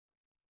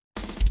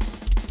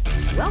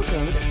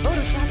Welcome to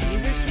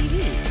PhotoshopUser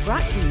TV,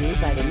 brought to you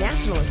by the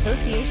National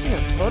Association of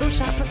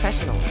Photoshop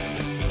Professionals.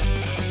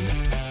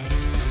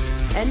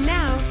 And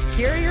now,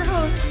 here are your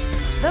hosts,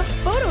 the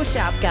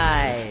Photoshop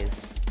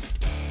guys.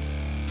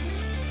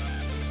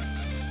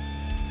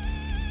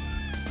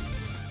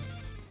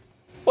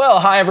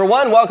 Well, hi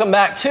everyone. Welcome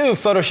back to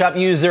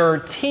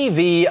PhotoshopUser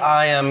TV.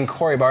 I am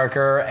Corey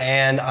Barker,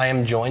 and I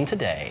am joined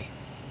today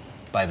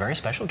by a very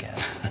special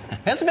guest.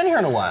 He hasn't been here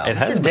in a while. It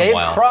has been Dave a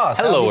while. Cross.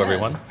 Hello,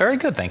 everyone. Very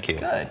good, thank you.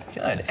 Good,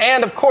 good.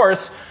 And of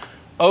course,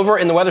 over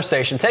in the weather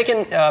station,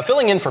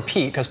 filling in for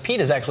Pete, because Pete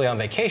is actually on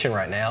vacation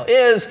right now,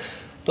 is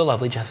the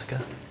lovely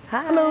Jessica.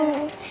 Hi.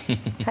 Hello.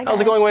 Hi,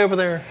 How's it going way over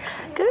there?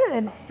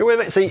 Good. You're way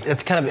back. See,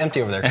 it's kind of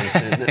empty over there.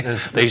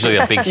 There's Usually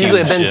a big,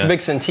 usually a big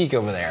Cintiq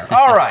over there.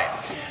 All right.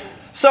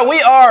 So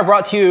we are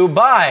brought to you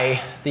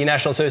by the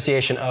National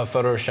Association of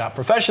Photoshop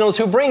Professionals,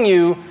 who bring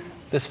you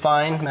this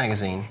fine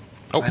magazine.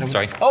 Oh, right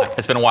sorry. Oh.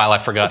 It's been a while, I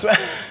forgot.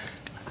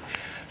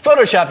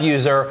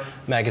 PhotoshopUser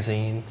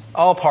magazine,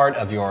 all part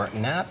of your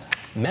NAP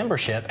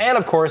membership. And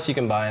of course, you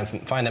can buy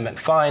and find them at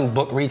fine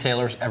book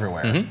retailers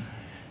everywhere. Mm-hmm.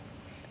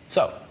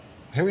 So,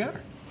 here we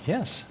are.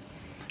 Yes.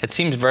 It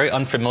seems very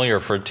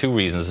unfamiliar for two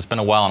reasons. It's been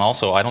a while, and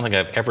also I don't think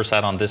I've ever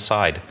sat on this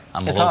side.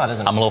 It's odd,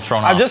 isn't it? I'm a little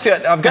thrown off.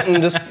 I've gotten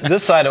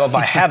this side up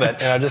by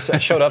habit, and I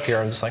showed up here.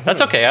 I'm just like,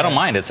 That's okay. I don't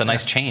mind. It's a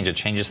nice change. It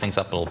changes things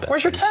up a little bit.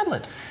 Where's your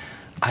tablet?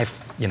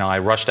 I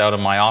rushed out of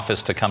my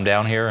office to come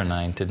down here, and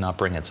I did not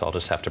bring it, so I'll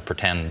just have to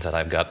pretend that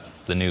I've got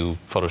the new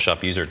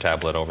PhotoshopUser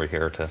tablet over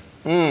here to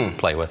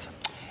play with.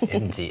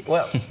 Indeed.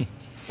 Well,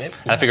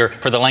 I figure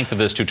for the length of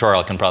this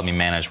tutorial, I can probably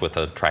manage with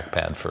a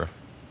trackpad for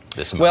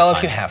this amount well, of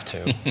if time.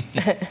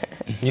 you have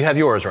to. You have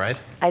yours, right?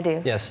 I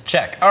do. Yes,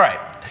 check. All right.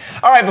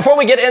 All right, before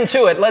we get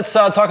into it, let's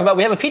talk about,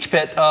 we have a Peach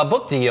Pit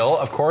book deal.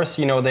 Of course,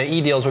 you know, the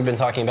e-deals we've been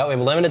talking about. We have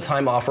a limited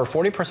time offer,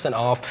 40%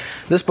 off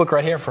this book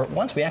right here for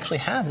once we actually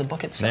have the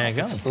book itself. There you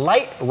go. It's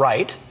Light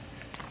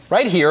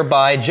right here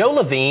by Joe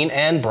Levine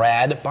and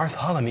Brad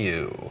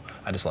Bartholomew.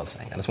 I just love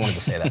saying it. I just wanted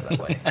to say that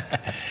way.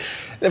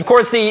 Of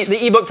course,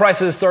 the ebook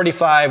price is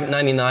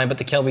 $35.99, but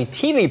the Kelby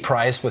TV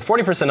price with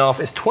 40% off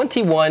is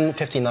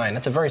 $21.59.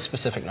 That's a very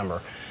specific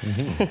number.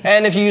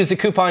 And if you use the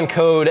coupon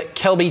code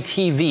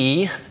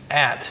KelbyTV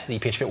at the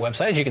PHP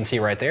website, as you can see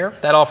right there,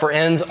 that offer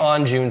ends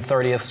on June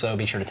 30th, so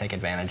be sure to take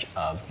advantage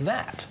of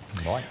that.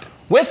 Right.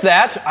 With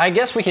that, I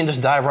guess we can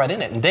just dive right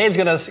in it. And Dave's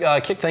going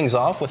to kick things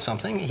off with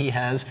something. He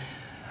has,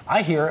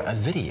 I hear, a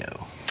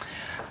video.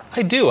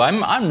 I do.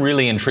 I'm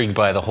really intrigued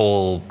by the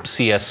whole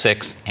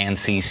CS6 and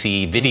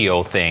CC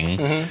video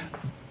thing.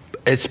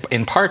 It's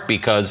in part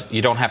because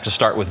you don't have to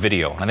start with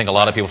video. I think a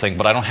lot of people think,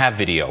 but I don't have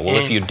video. Well,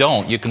 if you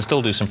don't, you can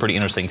still do some pretty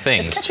interesting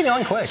things. It's catching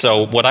on quick.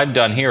 So what I've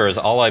done here is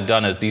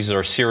these are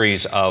a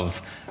series of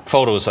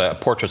photos,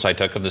 portraits I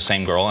took of the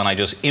same girl, and I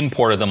just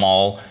imported them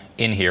all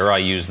in here. I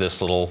use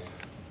this little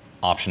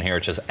option here,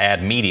 it just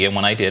add media.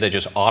 When I did, I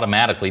just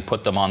automatically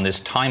put them on this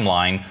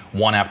timeline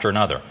one after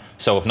another.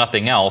 So if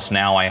nothing else,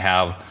 now I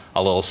have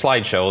a little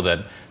slideshow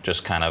that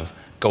just kind of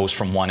goes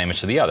from one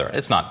image to the other.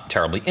 It's not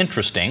terribly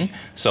interesting,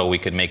 so we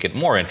could make it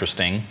more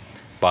interesting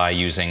by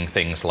using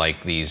things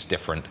like these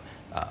different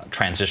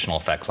transitional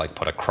effects, like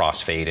put a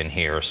crossfade in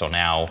here. So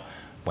now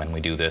when we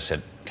do this,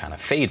 it kind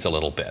of fades a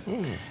little bit.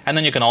 And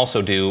then you can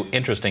also do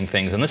interesting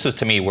things, and this is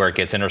to me where it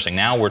gets interesting.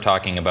 Now we're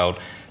talking about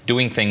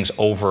doing things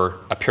over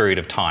a period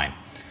of time.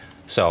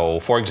 So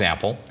for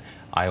example,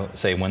 I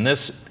say when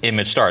this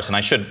image starts, and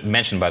I should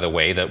mention, by the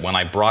way, that when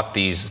I brought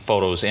these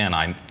photos in,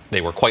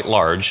 they were quite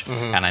large,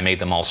 and I made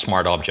them all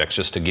smart objects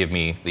just to give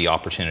me the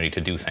opportunity to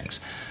do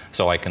things.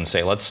 So I can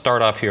say, let's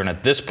start off here, and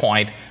at this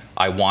point,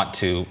 I want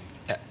to,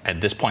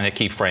 at this point in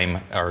the keyframe,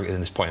 or at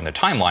this point in the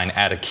timeline,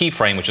 add a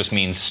keyframe, which just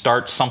means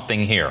start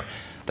something here.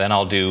 Then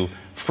I'll do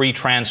free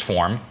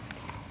transform,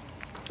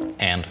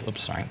 and,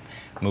 oops, sorry,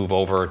 move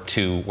over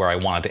to where I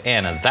want it to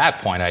end. At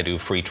that point, I do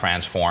free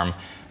transform.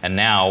 And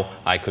now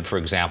I could, for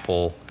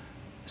example,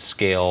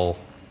 scale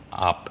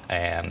up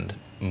and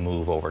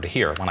move over to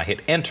here. When I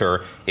hit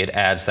enter, it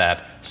adds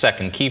that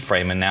second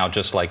keyframe, and now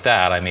just like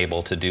that, I'm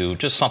able to do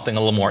just something a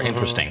little more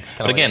interesting.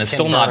 But again, it's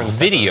still not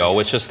video,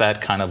 it's just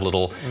that kind of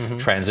little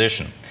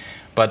transition.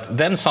 But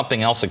then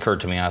something else occurred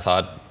to me, and I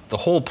thought, the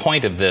whole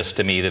point of this,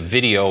 to me, the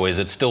video, is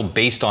it's still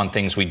based on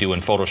things we do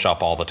in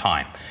Photoshop all the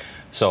time.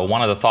 So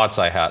one of the thoughts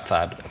I had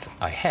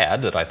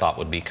that I thought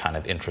would be kind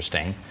of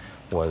interesting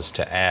was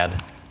to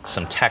add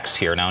some text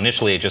here. Now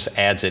initially it just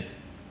adds it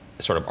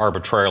sort of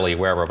arbitrarily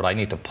wherever, but I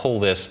need to pull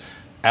this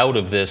out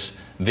of this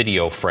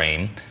video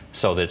frame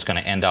so that it's going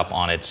to end up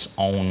on its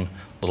own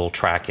little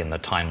track in the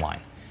timeline,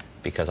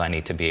 because I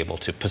need to be able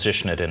to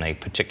position it in a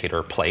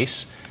particular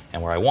place,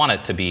 and where I want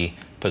it to be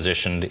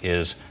positioned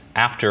is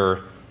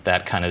after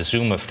that kind of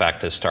zoom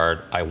effect is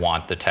started. I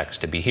want the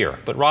text to be here,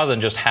 but rather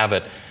than just have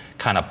it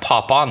kind of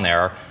pop on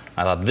there,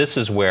 I thought this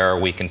is where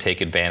we can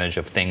take advantage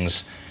of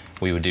things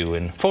we would do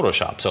in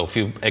Photoshop. So if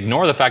you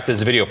ignore the fact that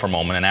it's a video for a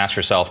moment and ask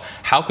yourself,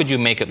 how could you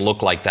make it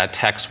look like that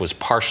text was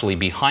partially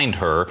behind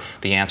her?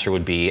 The answer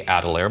would be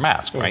add a layer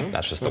mask, right?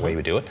 That's just the way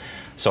we do it.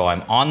 So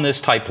I'm on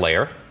this type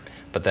layer.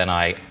 but then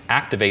I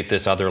activate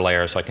this other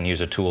layer so I can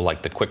use a tool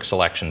like the quick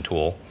selection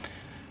tool.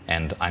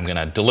 And I'm going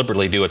to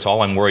deliberately do it. So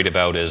all I'm worried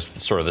about is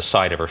sort of the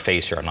side of her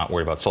face here. I'm not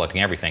worried about selecting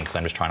everything because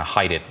I'm just trying to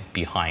hide it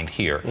behind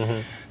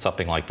here.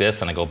 Something like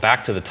this. And I go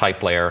back to the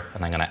type layer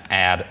and I'm going to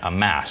add a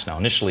mask. Now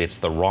initially it's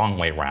the wrong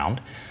way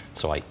around.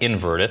 So I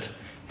invert it.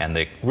 And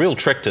the real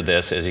trick to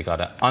this is you got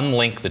to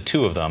unlink the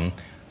two of them.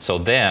 So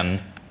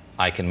then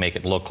I can make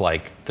it look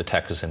like the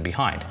text is in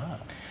behind.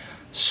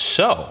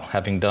 So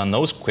having done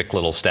those quick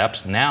little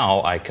steps,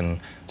 now I can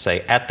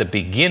say at the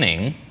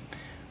beginning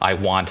I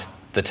want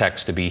the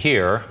text to be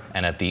here,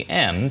 and at the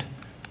end,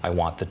 I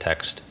want the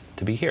text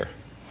to be here.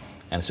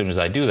 And as soon as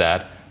I do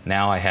that,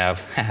 now I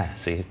have,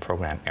 see,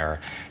 program error.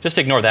 Just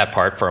ignore that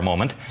part for a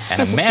moment,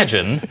 and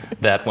imagine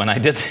that when I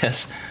did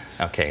this,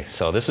 okay,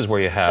 so this is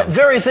where you have... That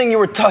very thing you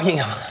were talking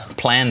about.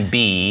 Plan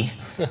B.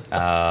 Do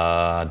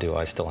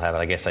I still have it?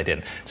 I guess I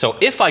didn't. So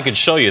if I could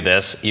show you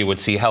this, you would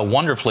see how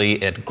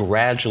wonderfully it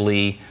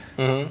gradually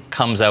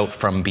comes out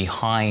from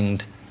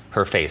behind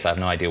her face. I have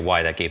no idea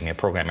why that gave me a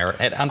program error.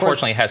 It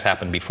unfortunately has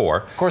happened before.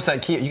 Of course,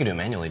 that key, you can do it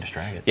manually, just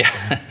drag it.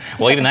 Yeah.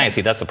 Well, even that, you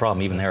see, that's the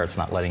problem. Even there, it's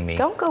not letting me.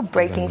 Don't go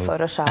breaking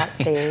Photoshop,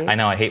 Dave. I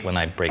know, I hate when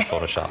I break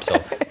Photoshop.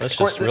 So let's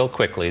just real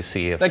quickly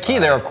see if... The key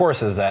there, of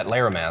course, is that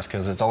layer mask,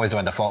 because it's always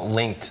by default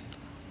linked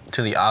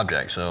to the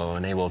object. So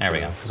enable there true,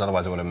 we go. because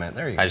otherwise it would have meant,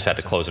 there you go. I just had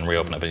to close and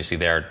reopen it, but you see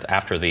there,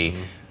 after the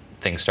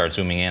things start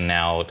zooming in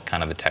now,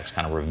 kind of the text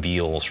kind of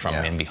reveals from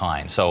in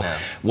behind. So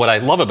what I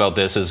love about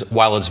this is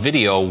while it's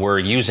video, we're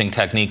using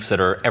techniques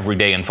that are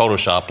everyday in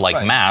Photoshop,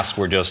 like mask,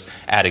 we're just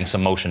adding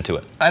some motion to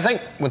it. I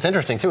think what's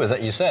interesting too is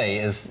that you say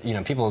is, you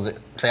know, people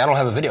say, I don't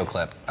have a video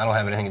clip, I don't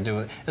have anything to do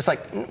with it. It's like,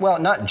 well,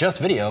 not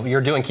just video,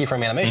 you're doing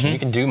keyframe animation, you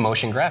can do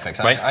motion graphics.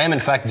 Right. I am in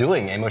fact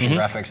doing a motion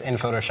graphics in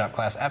Photoshop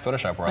class at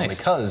Photoshop World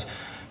because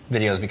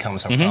videos become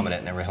so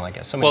prominent and everything like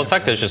that. So well, in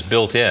fact, there's just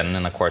built in,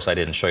 and of course I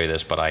didn't show you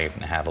this, but I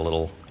have a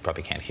little, you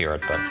probably can't hear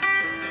it, but...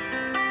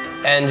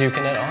 And you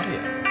can add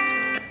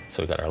audio.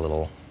 So we've got our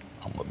little,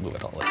 I'll move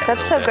it like that.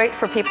 That's so great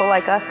for people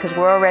like us because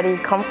we're already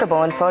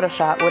comfortable in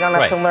Photoshop. We don't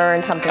have to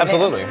learn something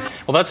Absolutely. new.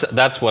 Well,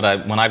 that's what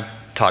when I've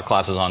taught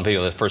classes on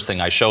video, the first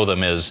thing I show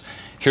them is,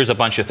 here's a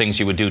bunch of things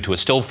you would do to a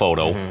still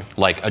photo,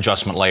 like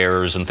adjustment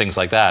layers and things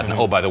like that. And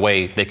oh, by the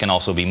way, they can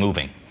also be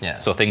moving.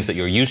 So things that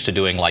you're used to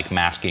doing, like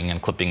masking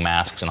and clipping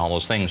masks and all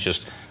those things,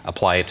 just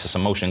apply it to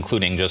some motion,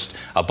 including just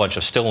a bunch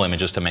of still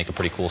images to make a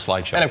pretty cool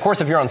slideshow. And of course,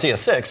 if you're on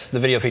CS6, the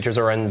video features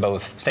are in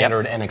both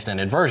standard and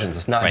extended versions.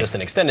 It's not just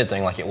an extended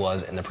thing like it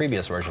was in the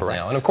previous versions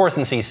now. And of course,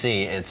 in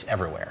CC, it's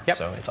everywhere.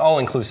 So it's all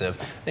inclusive,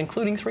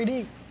 including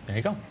 3D. There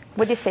you go.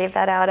 Would you save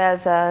that out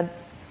as a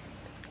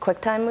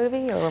QuickTime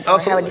movie, or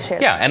how would you share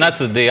it? Yeah, and that's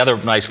the other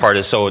nice part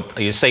is, so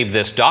you save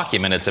this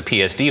document, it's a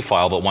PSD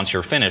file, but once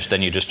you're finished,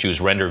 then you just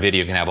choose render video.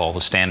 You can have all the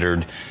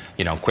standard,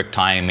 you know,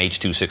 QuickTime,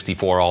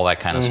 H.264, all that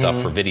kind of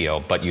stuff for video,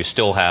 but you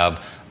still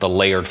have the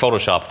layered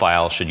Photoshop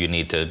file should you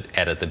need to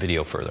edit the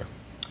video further.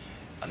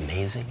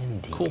 Amazing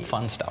indeed. Cool,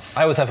 fun stuff.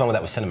 I always have fun with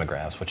that with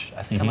cinemagraphs, which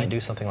I think I might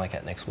do something like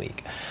that next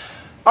week.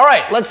 All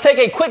right, let's take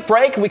a quick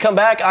break. When we come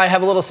back, I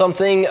have a little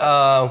something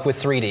with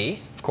 3D.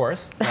 Of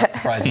course, not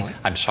surprisingly.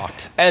 I'm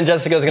shocked. And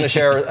Jessica's going to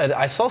share,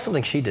 I saw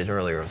something she did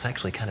earlier. It was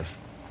actually kind of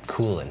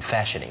cool and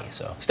fashiony.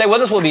 So stay with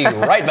us. We'll be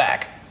right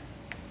back.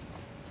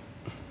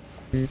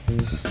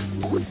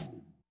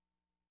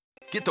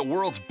 Get the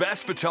world's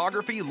best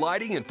photography,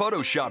 lighting, and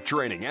Photoshop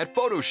training at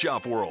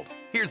Photoshop World.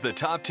 Here's the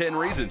top 10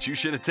 reasons you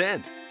should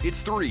attend.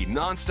 It's 3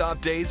 non-stop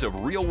days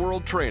of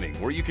real-world training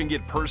where you can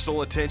get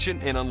personal attention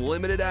and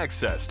unlimited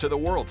access to the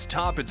world's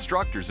top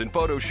instructors in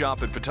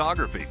Photoshop and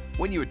photography.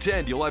 When you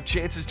attend, you'll have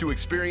chances to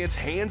experience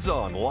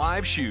hands-on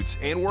live shoots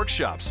and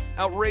workshops,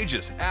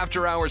 outrageous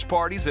after-hours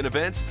parties and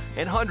events,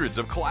 and hundreds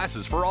of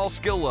classes for all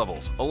skill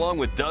levels, along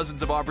with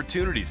dozens of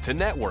opportunities to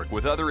network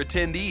with other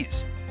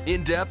attendees.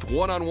 In-depth,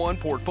 one-on-one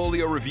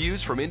portfolio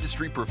reviews from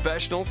industry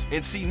professionals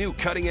and see new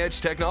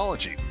cutting-edge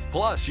technology.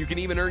 Plus, you can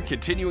even earn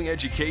continuing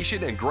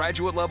education and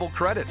graduate-level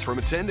credits from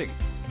attending.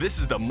 This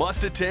is the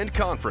must-attend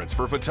conference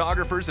for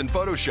photographers and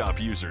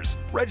Photoshop users.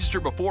 Register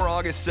before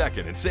August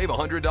 2nd and save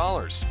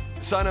 $100.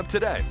 Sign up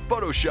today.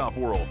 Photoshop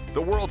World,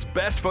 the world's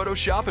best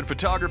Photoshop and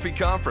photography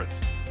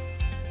conference.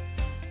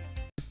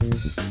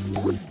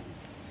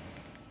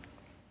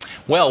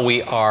 Well,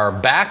 we are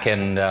back,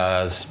 and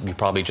as you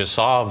probably just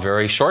saw,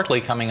 very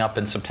shortly coming up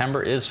in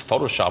September is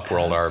Photoshop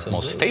World, our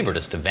most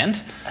favoritist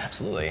event.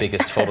 Absolutely.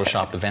 Biggest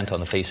Photoshop event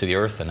on the face of the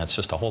earth, and it's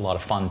just a whole lot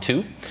of fun,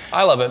 too.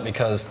 I love it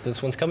because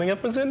this one's coming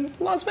up is in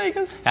Las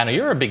Vegas. Anna,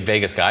 you're a big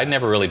Vegas guy. I've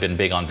never really been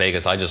big on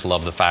Vegas. I just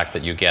love the fact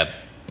that you get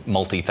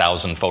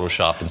multi-thousand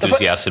Photoshop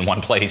enthusiasts in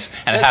one place,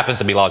 and it happens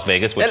to be Las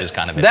Vegas, which is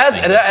kind of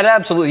interesting. That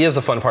absolutely is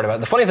the fun part about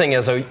it. The funny thing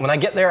is, when I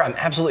get there, I'm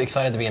absolutely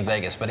excited to be in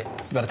Vegas, but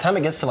by the time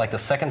it gets to like the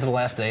second to the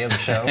last day of the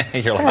show,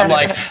 I'm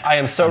like, I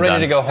am so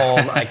ready to go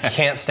home. I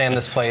can't stand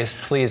this place,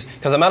 please,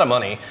 because I'm out of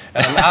money.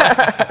 And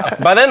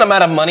by then, I'm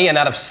out of money and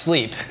out of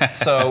sleep,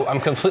 so I'm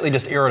completely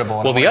just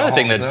irritable. Well, the other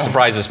thing that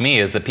surprises me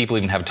is that people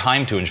even have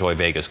time to enjoy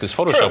Vegas, because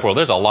Photoshop World,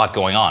 there's a lot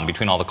going on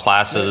between all the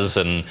classes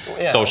and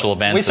social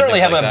events. We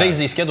certainly have a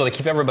busy schedule to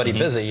keep everyone everybody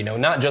busy, you know,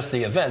 not just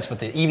the events, but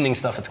the evening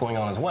stuff that's going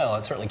on as well.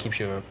 It certainly keeps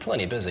you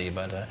plenty busy.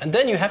 But and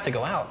then you have to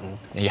go out and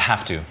you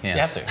have to.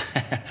 Yes. You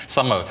have to.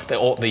 Some of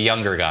the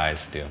younger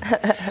guys do.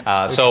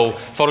 So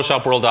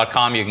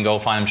PhotoshopWorld.com, you can go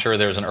find. I'm sure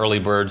there's an early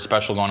bird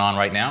special going on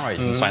right now. Right,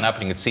 you can sign up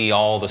and you can see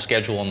all the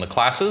schedule and the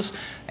classes,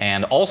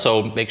 and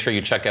also make sure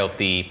you check out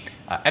the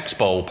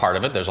Expo part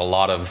of it. There's a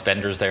lot of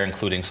vendors there,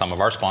 including some of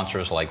our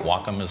sponsors, like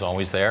Wacom is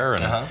always there,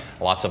 and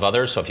lots of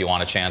others. So if you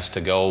want a chance to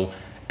go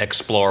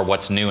explore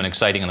what's new and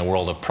exciting in the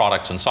world of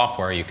products and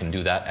software, you can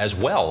do that as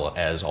well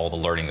as all the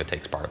learning that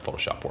takes part of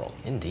Photoshop World.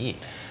 Indeed.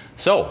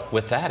 So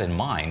with that in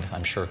mind,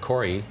 I'm sure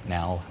Corey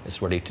now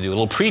is ready to do a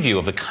little preview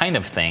of the kind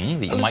of thing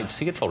that you might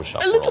see at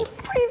Photoshop World. Little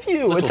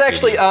preview. It's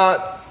actually,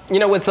 you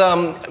know, with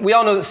we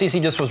all know that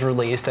CC just was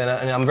released, and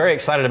I'm very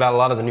excited about a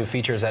lot of the new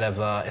features that have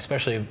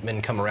especially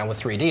been coming around with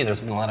 3D.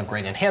 There's been a lot of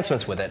great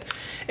enhancements with it.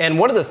 And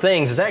one of the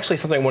things is actually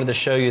something I wanted to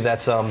show you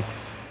that's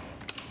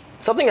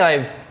something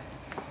I've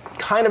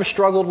kind of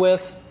struggled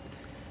with.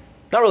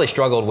 Not really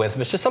struggled with,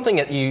 but it's just something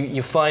that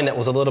you find that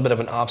was a little bit of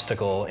an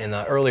obstacle in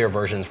earlier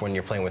versions when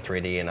you're playing with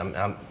 3D.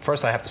 And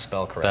first I have to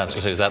spell correctly. That's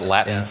what, is that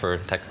Latin for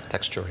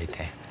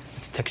texturate?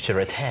 It's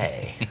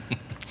texturate.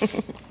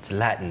 It's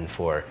Latin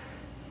for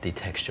the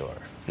texture.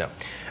 No.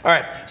 All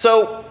right.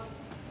 So,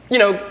 you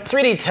know,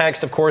 3D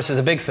text, of course, is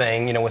a big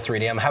thing, you know, with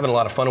 3D. I'm having a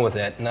lot of fun with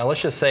it. Now,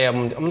 let's just say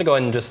I'm going to go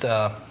ahead and just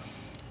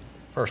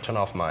first turn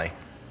off my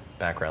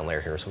background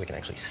layer here so we can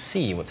actually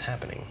see what's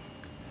happening.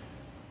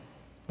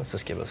 Let's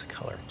just give us a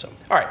color. So,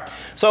 all right.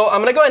 So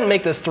I'm going to go ahead and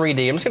make this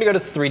 3D. I'm just going to go to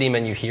the 3D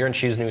menu here and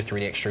choose New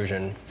 3D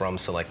Extrusion from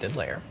Selected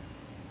Layer.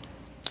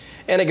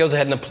 And it goes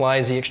ahead and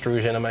applies the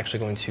extrusion. I'm actually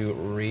going to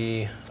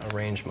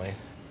rearrange my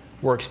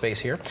workspace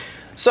here.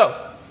 So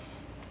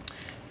I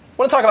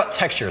want to talk about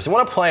textures. I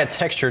want to apply a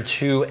texture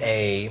to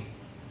a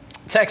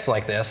text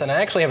like this. And I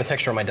actually have a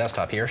texture on my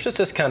desktop here. It's just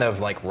this kind of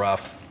like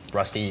rough,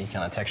 rusty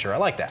kind of texture. I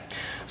like that.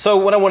 So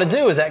what I want to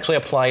do is actually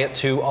apply it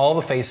to all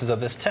the faces of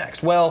this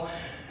text. Well,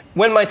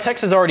 when my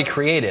text is already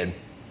created,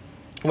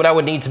 what I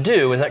would need to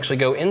do is actually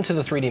go into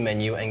the 3D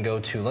menu and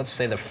go to, let's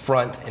say, the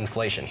front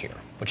inflation here,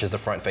 which is the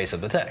front face of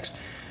the text.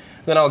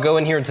 Then I'll go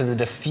in here to the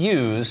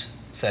diffuse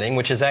setting,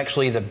 which is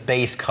actually the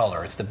base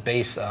color. It's the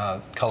base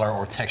color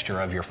or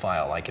texture of your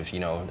file. Like if, you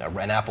know,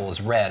 an apple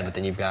is red, but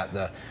then you've got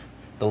the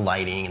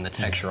lighting and the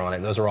texture on it.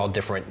 Those are all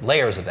different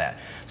layers of that.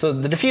 So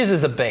the diffuse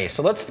is the base.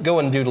 So let's go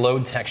and do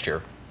load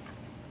texture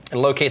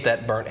and locate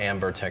that burnt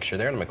amber texture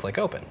there. And I'm going to click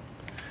open.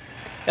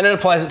 And it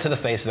applies it to the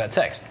face of that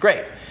text.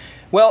 Great.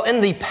 Well,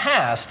 in the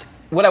past,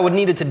 what I would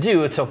need it to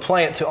do to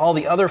apply it to all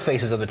the other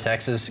faces of the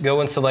text is go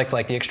and select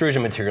like the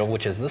extrusion material,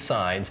 which is the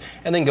sides,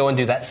 and then go and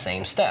do that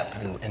same step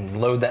and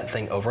load that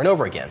thing over and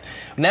over again.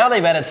 Now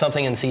they've added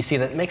something in CC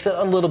that makes it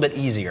a little bit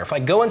easier. If I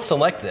go and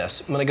select this,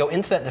 I'm going to go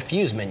into that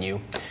diffuse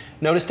menu.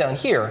 Notice down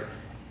here,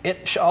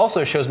 it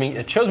also shows me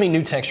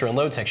new texture and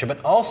load texture,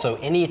 but also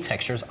any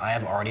textures I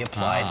have already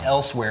applied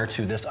elsewhere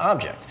to this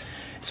object.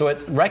 So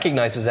it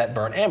recognizes that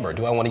burnt amber.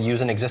 Do I want to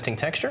use an existing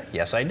texture?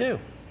 Yes, I do.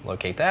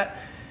 Locate that,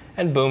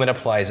 and boom, it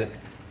applies it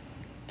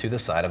to the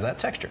side of that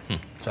texture,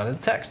 side of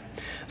the text.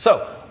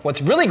 So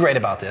what's really great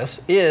about this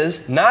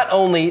is not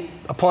only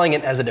applying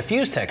it as a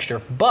diffuse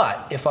texture,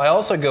 but if I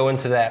also go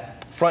into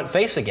that front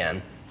face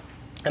again,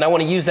 and I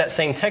want to use that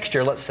same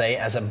texture, let's say,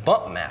 as a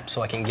bump map,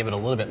 so I can give it a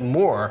little bit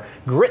more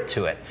grit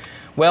to it.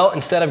 Well,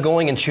 instead of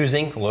going and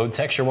choosing load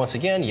texture once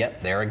again,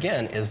 yet there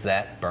again is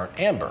that burnt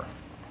amber.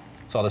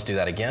 So I'll just do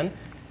that again.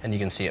 And you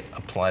can see it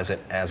applies it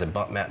as a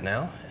bump map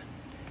now.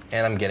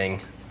 And I'm getting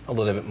a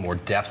little bit more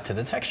depth to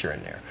the texture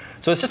in there.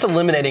 So it's just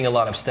eliminating a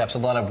lot of steps, a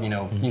lot of, you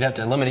know, you'd have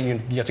to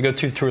eliminate, you have to go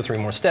two or three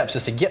more steps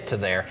just to get to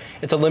there.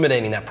 It's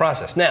eliminating that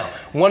process. Now,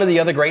 one of the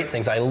other great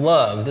things I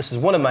love, this is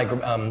one of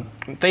my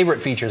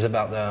favorite features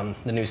about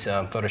the new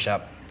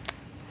Photoshop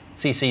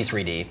CC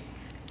 3D.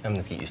 I'm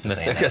going to get used to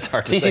saying that. That's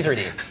hard to say.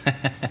 CC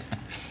 3D.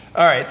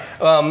 All right,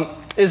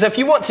 is if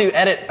you want to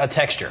edit a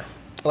texture,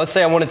 let's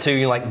say I wanted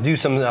to like do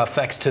some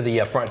effects to the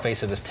front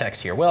face of this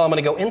text here. Well, I'm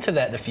going to go into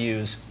that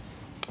diffuse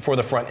for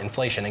the front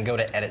inflation and go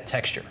to Edit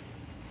Texture.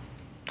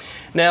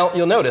 Now,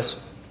 you'll notice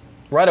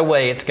right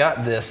away it's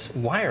got this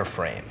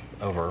wireframe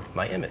over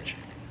my image.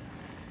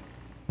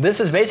 This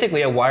is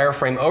basically a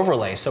wireframe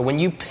overlay, so when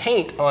you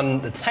paint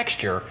on the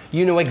texture,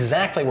 you know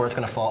exactly where it's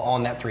going to fall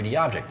on that 3D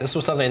object. This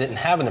was something I didn't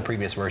have in the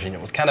previous version. It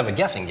was kind of a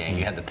guessing game.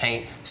 You had to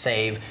paint,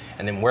 save,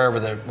 and then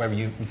wherever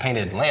you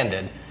painted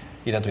landed,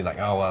 you'd have to be like,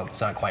 oh, well,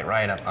 it's not quite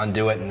right,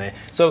 undo it. And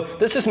so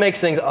this just makes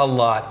things a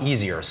lot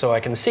easier. So I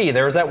can see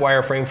there's that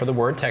wireframe for the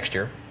word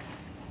texture.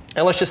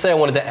 And let's just say I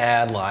wanted to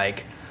add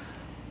like,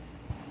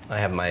 I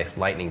have my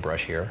lightning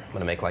brush here. I'm going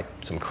to make like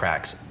some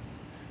cracks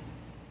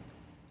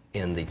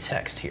in the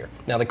text here.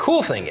 Now the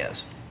cool thing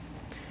is,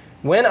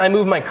 when I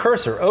move my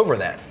cursor over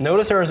that,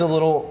 notice there is a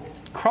little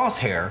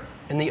crosshair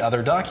in the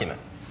other document.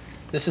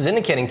 This is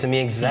indicating to me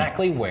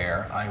exactly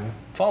where I'm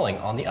falling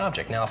on the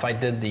object. Now if I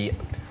did the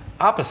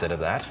opposite of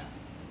that,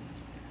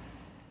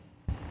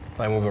 if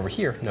I move over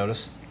here,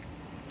 notice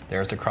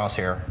there's the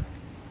crosshair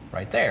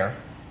right there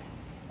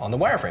on the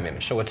wireframe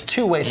image. So it's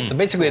two ways. It's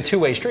basically a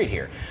two-way street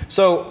here.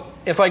 So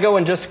if I go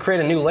and just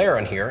create a new layer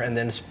in here and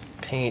then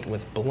paint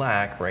with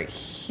black right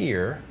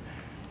here,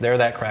 there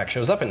that crack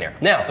shows up in there.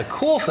 Now, the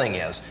cool thing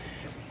is,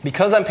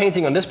 because I'm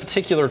painting on this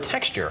particular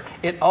texture,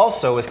 it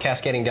also is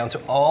cascading down to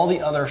all the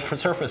other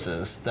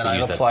surfaces that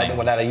I've applied,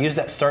 that I use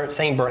that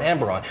same burnt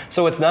amber on.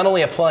 So it's not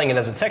only applying it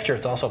as a texture,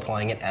 it's also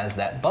applying it as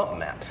that bump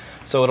map.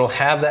 So it'll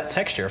have that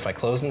texture. If I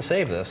close and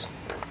save this,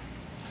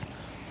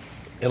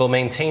 it'll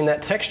maintain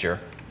that texture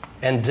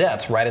and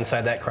depth right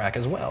inside that crack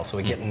as well. So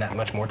we get that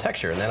much more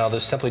texture. And then I'll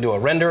just simply do a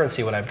render and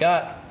see what I've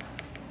got.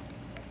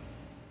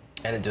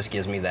 And it just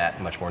gives me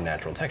that much more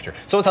natural texture.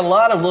 So it's a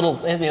lot of little,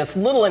 it's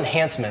little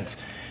enhancements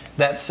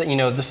that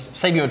just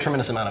save you a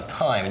tremendous amount of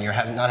time, and you're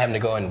not having to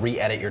go and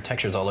re-edit your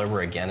textures all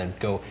over again and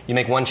you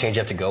make one change, you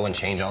have to go and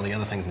change all the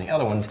other things in the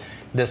other ones.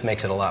 This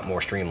makes it a lot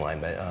more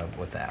streamlined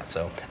with that.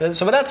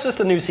 But that's just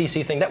a new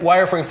CC thing. That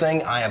wireframe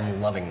thing, I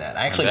am loving that.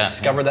 I actually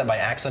discovered that by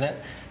accident,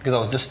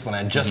 because when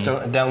I just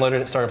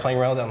downloaded it, started playing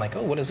around with it, I'm like,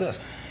 oh, what is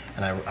this?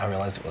 And I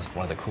realized it was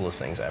one of the coolest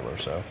things ever.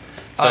 So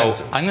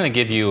I'm going to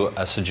give you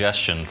a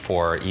suggestion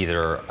for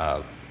either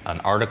an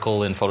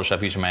article in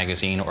Photoshop User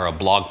Magazine or a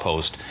blog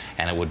post,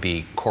 and it would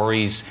be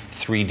Corey's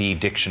 3D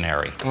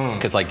dictionary.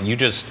 Because like you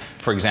just,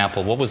 for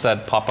example, what was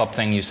that pop-up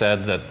thing you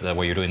said that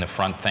where you're doing the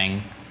front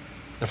thing?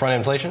 The front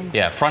inflation?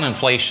 Yeah, front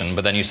inflation,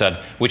 but then you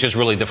said, which is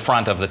really the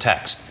front of the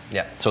text.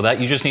 Yeah. So that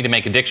you just need to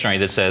make a dictionary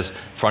that says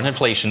front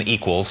inflation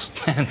equals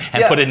and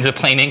put it into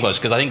plain English,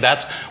 because I think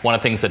that's one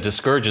of the things that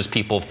discourages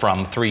people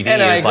from 3D.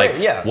 And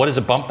is what does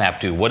a bump map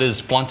do? What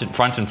is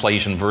front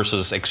inflation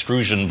versus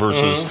extrusion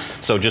versus,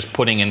 so just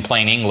putting in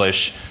plain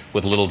English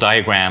with little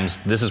diagrams,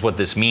 this is what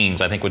this means,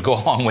 I think would go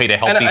a long way to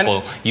help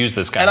people use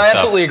this kind of stuff. And I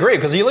absolutely agree,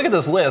 because you look at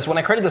this list, when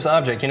I created this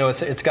object,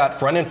 it's got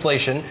front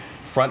inflation,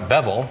 front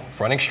bevel,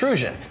 front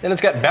extrusion. Then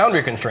it's got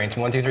boundary constraints,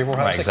 1, 2, 3, 4, 5,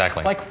 6. Right,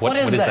 exactly. Like, what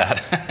is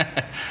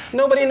that?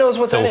 Nobody knows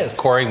what that is. So,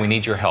 Corey, we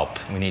need your help.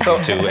 We need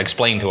you to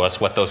explain to us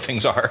what those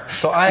things are.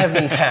 So I have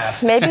been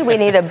tasked. Maybe we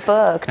need a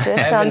book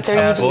just on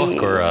 3D. A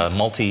book or a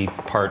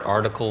multi-part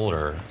article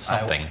or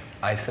something.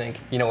 I think,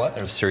 you know what?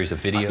 There's a series of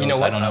videos. You know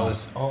what? I don't know.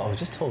 I was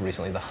just told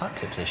recently the hot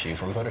tips issue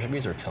from Photoshop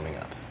User coming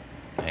up.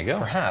 There you go.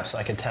 Perhaps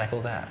I could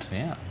tackle that.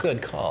 Yeah.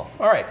 Good call.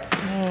 All right.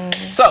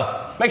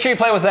 So make sure you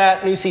play with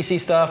that new CC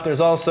stuff.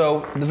 There's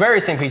also the very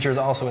same features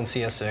also in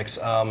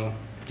CS6.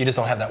 You just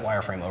don't have that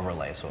wireframe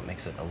overlay, so it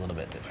makes it a little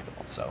bit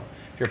difficult. So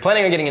if you're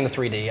planning on getting into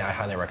 3D, I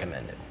highly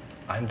recommend it.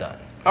 I'm done.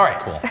 All right.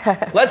 Cool.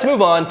 Let's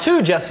move on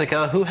to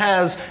Jessica, who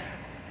has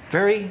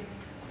very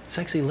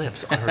sexy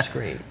lips on her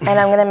screen. And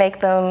I'm going to make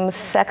them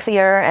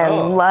sexier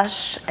and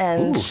lush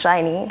and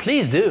shiny.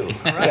 Please do.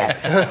 All right.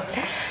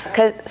 Yes.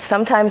 Because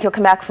sometimes you'll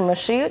come back from a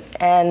shoot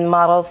and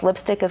model's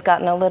lipstick has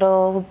gotten a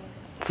little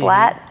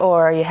flat,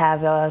 or you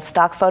have a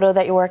stock photo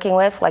that you're working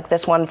with, like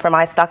this one from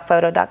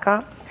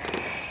iStockPhoto.com.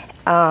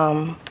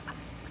 I'm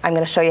going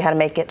to show you how to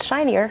make it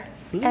shinier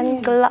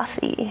and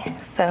glossy.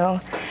 So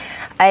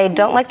I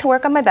don't like to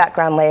work on my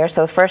background layer,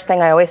 so the first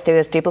thing I always do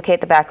is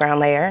duplicate the background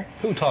layer.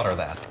 Who taught her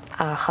that?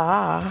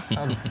 Aha.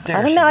 I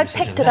don't know, I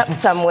picked it up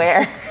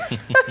somewhere.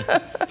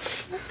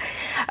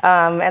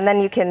 And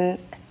then you can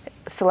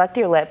select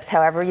your lips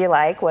however you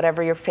like,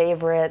 whatever your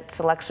favorite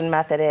selection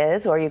method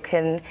is, or you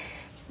can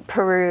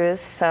peruse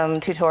some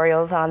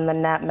tutorials on the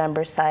NAP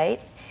member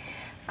site.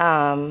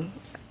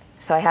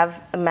 So I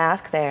have a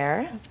mask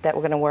there that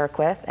we're going to work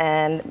with,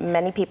 and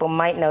many people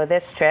might know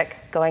this trick,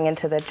 going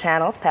into the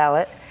channels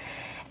palette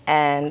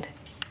and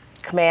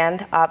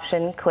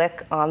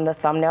Command-Option-click on the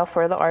thumbnail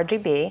for the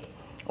RGB,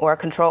 or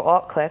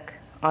Control-Alt-click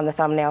on the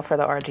thumbnail for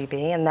the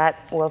RGB, and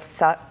that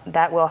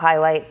will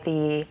highlight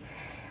the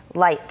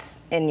lights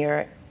in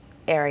your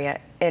area,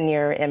 in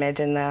your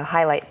image, in the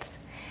highlights.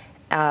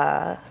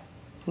 But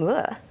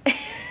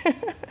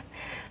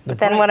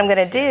then what I'm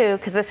going to do,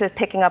 because this is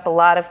picking up a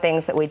lot of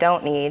things that we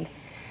don't need,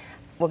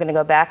 we're going to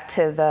go back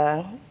to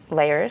the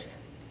layers,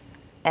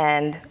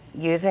 and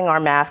using our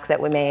mask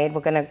that we made,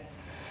 we're going to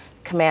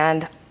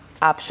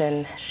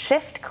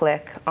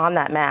Command-Option-Shift-click on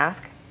that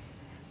mask,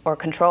 or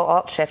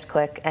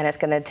Control-Alt-Shift-click, and it's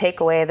going to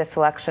take away the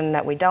selection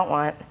that we don't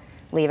want,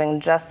 leaving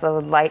just the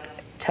light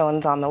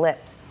tones on the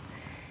lips.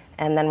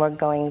 And then we're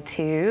going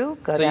to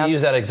go down. So you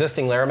use that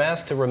existing layer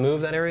mask to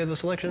remove that area of the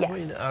selection?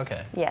 Yes.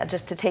 Okay. Yeah,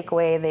 just to take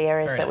away the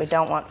areas that we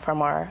don't want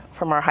from our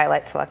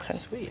highlight selection.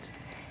 Sweet.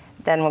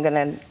 Then we're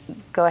going to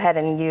go ahead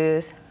and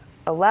use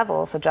a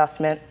levels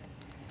adjustment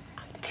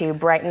to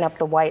brighten up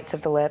the whites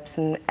of the lips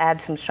and add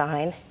some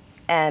shine.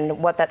 And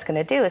what that's going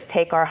to do is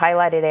take our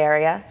highlighted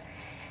area,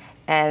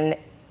 and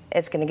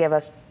it's going to give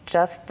us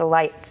just the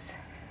lights,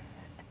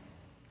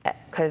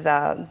 because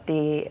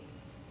the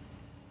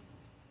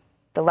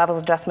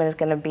levels adjustment is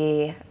going to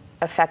be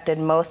affected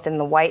most in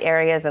the white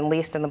areas and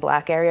least in the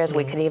black areas.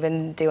 We could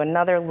even do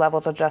another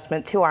levels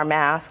adjustment to our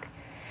mask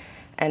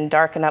and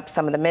darken up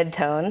some of the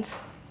midtones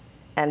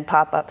and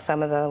pop up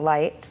some of the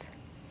lights.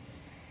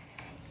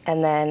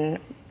 And then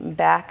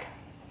back,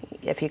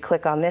 if you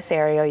click on this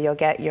area, you'll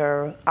get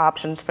your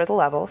options for the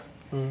levels.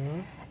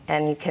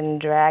 And you can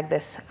drag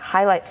this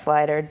highlight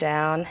slider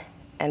down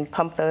and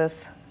pump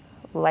those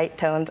light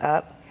tones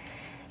up.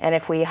 And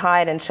if we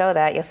hide and show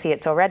that, you'll see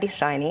it's already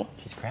shiny.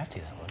 She's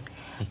crafty, that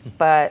one.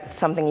 But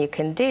something you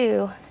can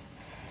do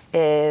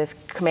is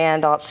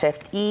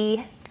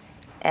Command-Alt-Shift-E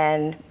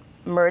and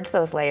merge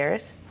those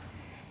layers.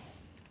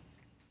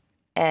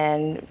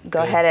 And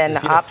go ahead and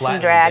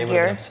option drag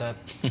your,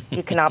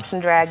 you can option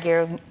drag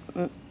your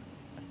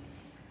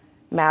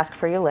mask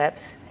for your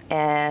lips.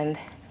 And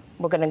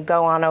we're going to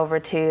go on over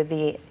to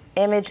the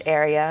image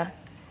area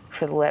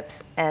for the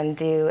lips and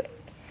do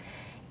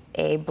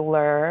a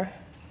blur,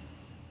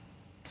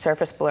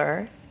 surface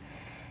blur,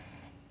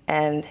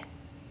 and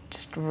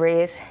just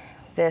raise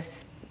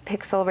this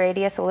pixel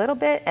radius a little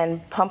bit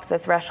and pump the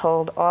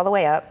threshold all the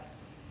way up.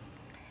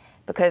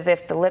 Because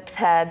if the lips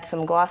had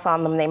some gloss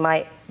on them, they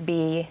might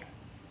be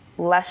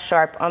less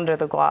sharp under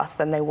the gloss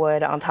than they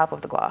would on top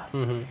of the gloss.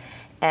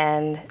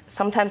 And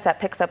sometimes that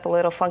picks up a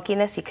little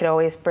funkiness. You could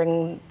always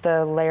bring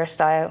the layer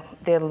style,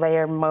 the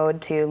layer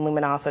mode to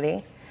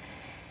luminosity.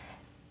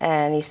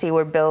 And you see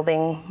we're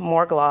building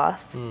more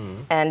gloss.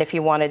 And if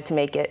you wanted to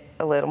make it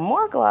a little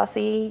more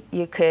glossy,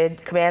 you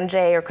could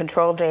Command-J or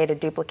Control-J to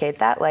duplicate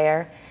that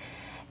layer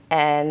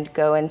and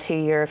go into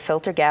your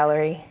filter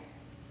gallery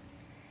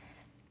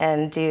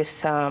and do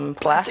some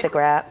plastic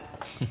wrap.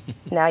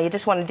 Now you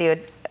just want to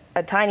do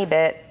a tiny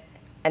bit,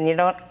 and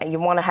you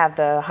want to have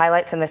the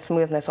highlights and the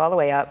smoothness all the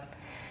way up.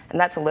 And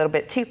that's a little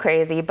bit too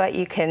crazy, but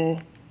you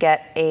can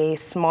get a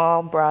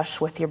small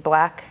brush with your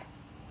black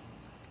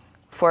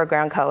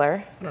foreground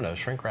color. I don't know,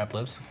 shrink wrap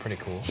lips, pretty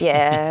cool.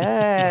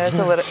 Yeah,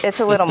 it's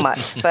a little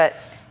much, but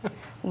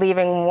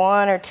leaving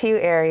one or two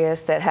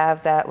areas that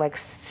have that like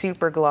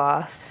super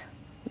gloss,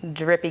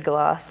 drippy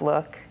gloss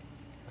look.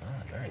 Ah,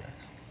 very nice.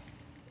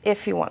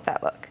 If you want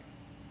that look.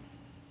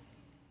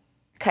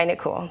 Kind of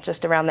cool,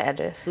 just around the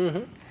edges.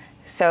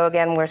 So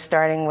again, we're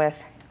starting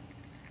with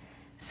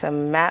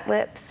some matte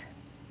lips,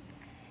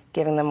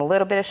 giving them a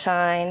little bit of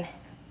shine,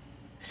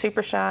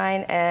 super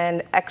shine,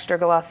 and extra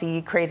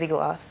glossy, crazy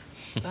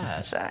gloss.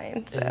 That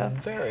shine. is So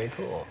very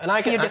cool. And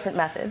a few different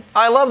methods.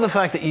 I love the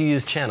fact that you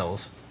use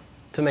channels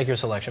to make your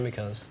selection,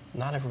 because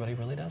not everybody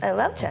really does. I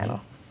love channels.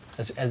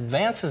 As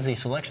advanced as the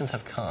selections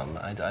have come,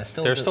 I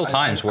still There's still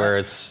times where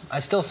it's. I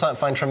still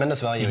find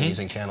tremendous value in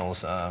using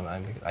channels.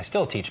 I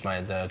still teach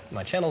my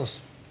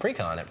channels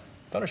pre-con at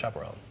Photoshop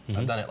World.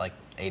 I've done it like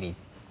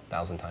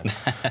 80,000 times.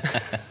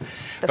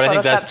 The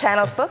Photoshop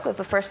Channels book was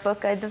the first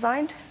book I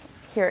designed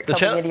here at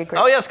Columbia Media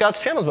Group. Oh yeah, Scott's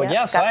Channels book. Yeah,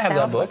 Yes, Scott's I have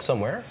that Channels book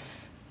somewhere.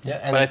 Yeah,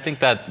 and But I think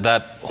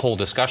that whole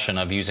discussion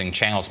of using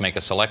channels to make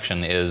a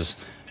selection is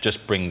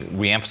just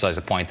re-emphasize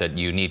the point that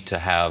you need to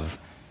have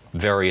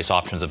various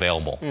options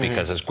available,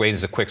 because as great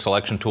as a quick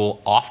selection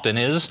tool often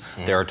is,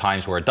 there are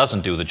times where it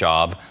doesn't do the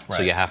job,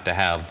 so you have to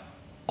have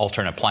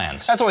alternate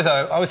plans. That's always,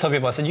 I always tell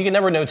people, I said, you can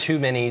never know too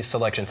many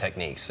selection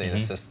techniques.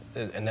 It's just,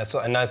 and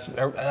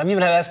I've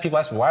even had people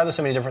ask me, why are there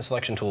so many different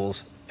selection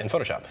tools in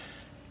Photoshop?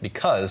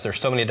 Because there's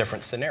so many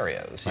different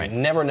scenarios. You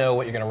never know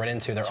what you're going to run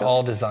into. They're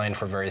all designed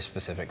for very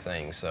specific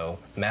things. So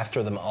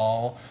master them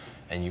all,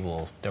 and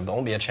there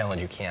won't be a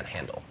challenge you can't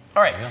handle.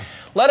 All right,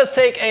 let us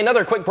take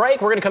another quick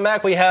break. We're going to come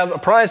back. We have a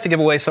prize to give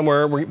away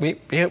somewhere. We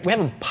have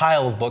a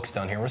pile of books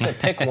down here. We're just going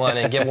to pick one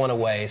and give one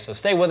away. So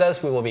stay with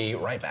us. We will be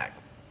right back.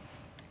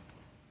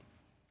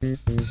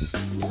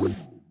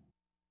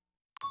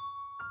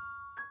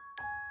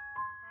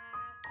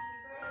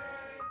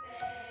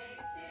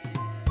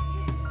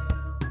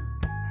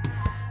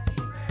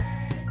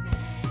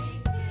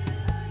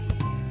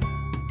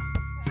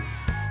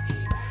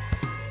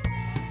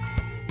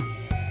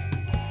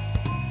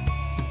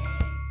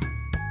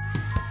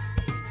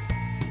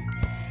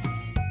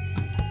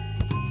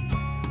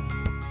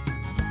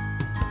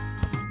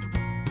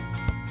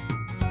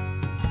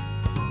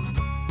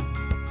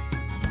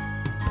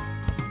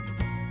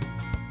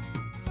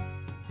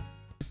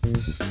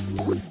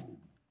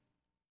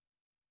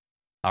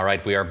 All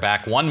right, we are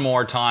back one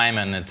more time,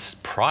 and it's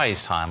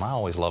prize time. I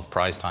always love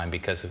prize time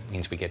because it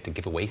means we get to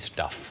give away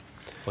stuff.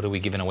 What are we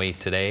giving away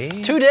today?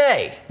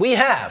 Today, we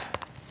have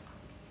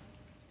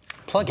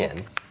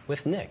Plug-in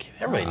with Nick.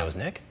 Everybody knows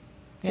Nick.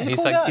 Yeah, He's a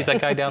cool guy. He's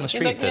that guy down the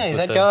street. He's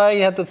that guy.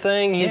 He had the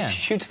thing. He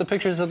shoots the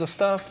pictures of the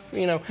stuff.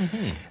 You know.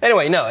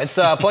 Anyway, no, it's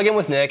Plug-in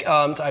with Nick.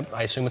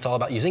 I assume it's all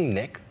about using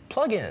Nick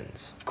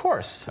plugins, of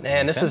course.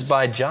 And this is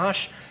by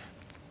Josh.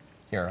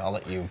 Here, I'll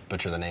let you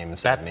butcher the name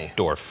instead of me.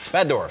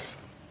 Batdorf.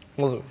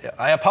 Well,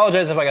 I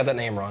apologize if I got that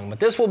name wrong, but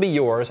this will be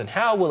yours. And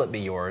how will it be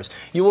yours?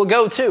 You will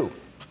go to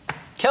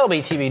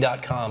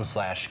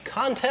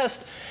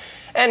kelbytv.com/contest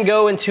and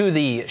go into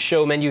the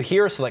show menu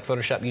here, select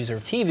Photoshop User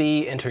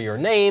TV, enter your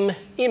name,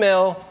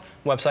 email,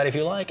 website if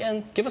you like,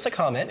 and give us a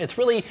comment. It's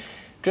really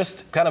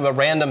just kind of a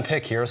random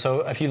pick here.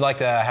 So if you'd like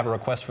to have a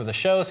request for the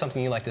show,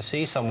 something you'd like to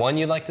see, someone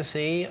you'd like to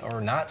see or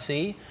not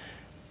see,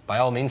 by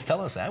all means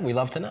tell us that. We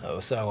love to know.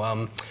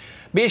 So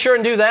be sure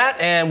and do that,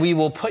 and we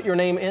will put your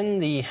name in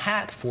the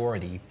hat for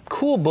the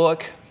cool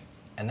book,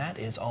 and that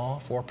is all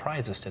for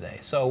prizes today.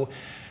 So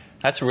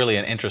that's really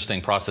an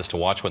interesting process to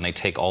watch when they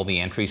take all the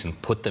entries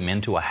and put them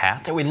into a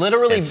hat. We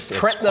literally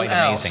print them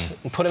out amazing.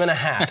 and put them in a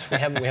hat. We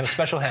have a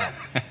special hat.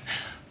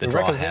 The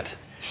draw hat.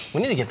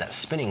 We need to get that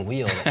spinning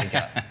wheel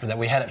that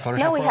we had at Photoshop.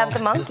 No, we have World.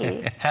 the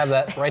monkey. Just have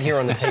that right here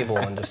on the table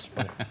and just.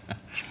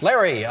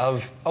 Larry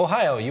of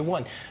Ohio, you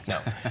won. No.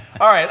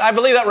 All right, I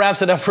believe that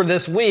wraps it up for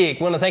this week.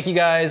 I want to thank you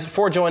guys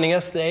for joining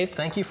us. Dave,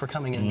 thank you for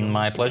coming in.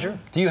 My pleasure.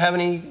 Do you have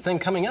anything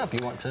coming up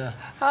you want to?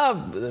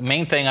 The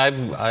main thing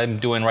I'm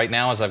doing right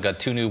now is I've got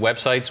 2 new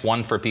websites,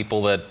 one for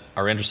people that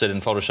are interested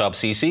in Photoshop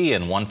CC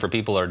and one for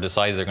people that are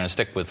decided they're going to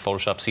stick with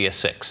Photoshop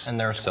CS6. And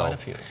there's quite a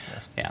few.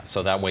 Yes. Yeah,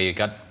 so that way you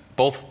got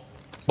both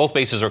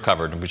bases are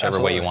covered,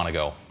 whichever way you want to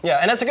go. Yeah,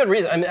 and that's a good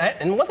reason. I mean,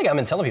 and one thing I've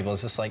been telling people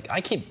is just like,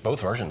 I keep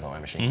both versions on my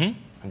machine. Mm-hmm.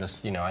 I'm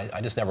just, you know,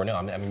 I just never know.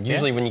 I mean,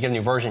 usually when you get a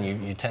new version,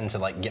 you tend to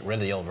like get rid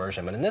of the old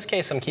version. But in this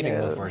case, I'm keeping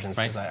both versions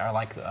because I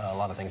like a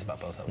lot of things about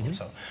both of them.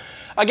 So,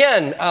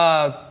 again,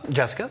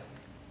 Jessica.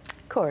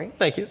 Corey.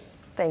 Thank you.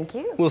 Thank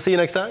you. We'll see you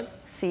next time.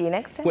 See you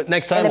next time.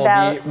 Next time in will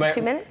about be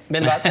 2 minutes.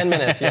 In about 10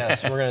 minutes.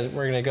 Yes, we're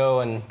gonna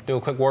go and do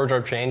a quick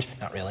wardrobe change.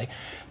 Not really,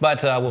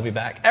 but we'll be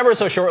back ever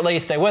so shortly.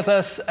 Stay with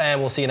us,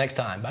 and we'll see you next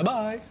time. Bye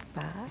bye.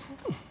 Bye.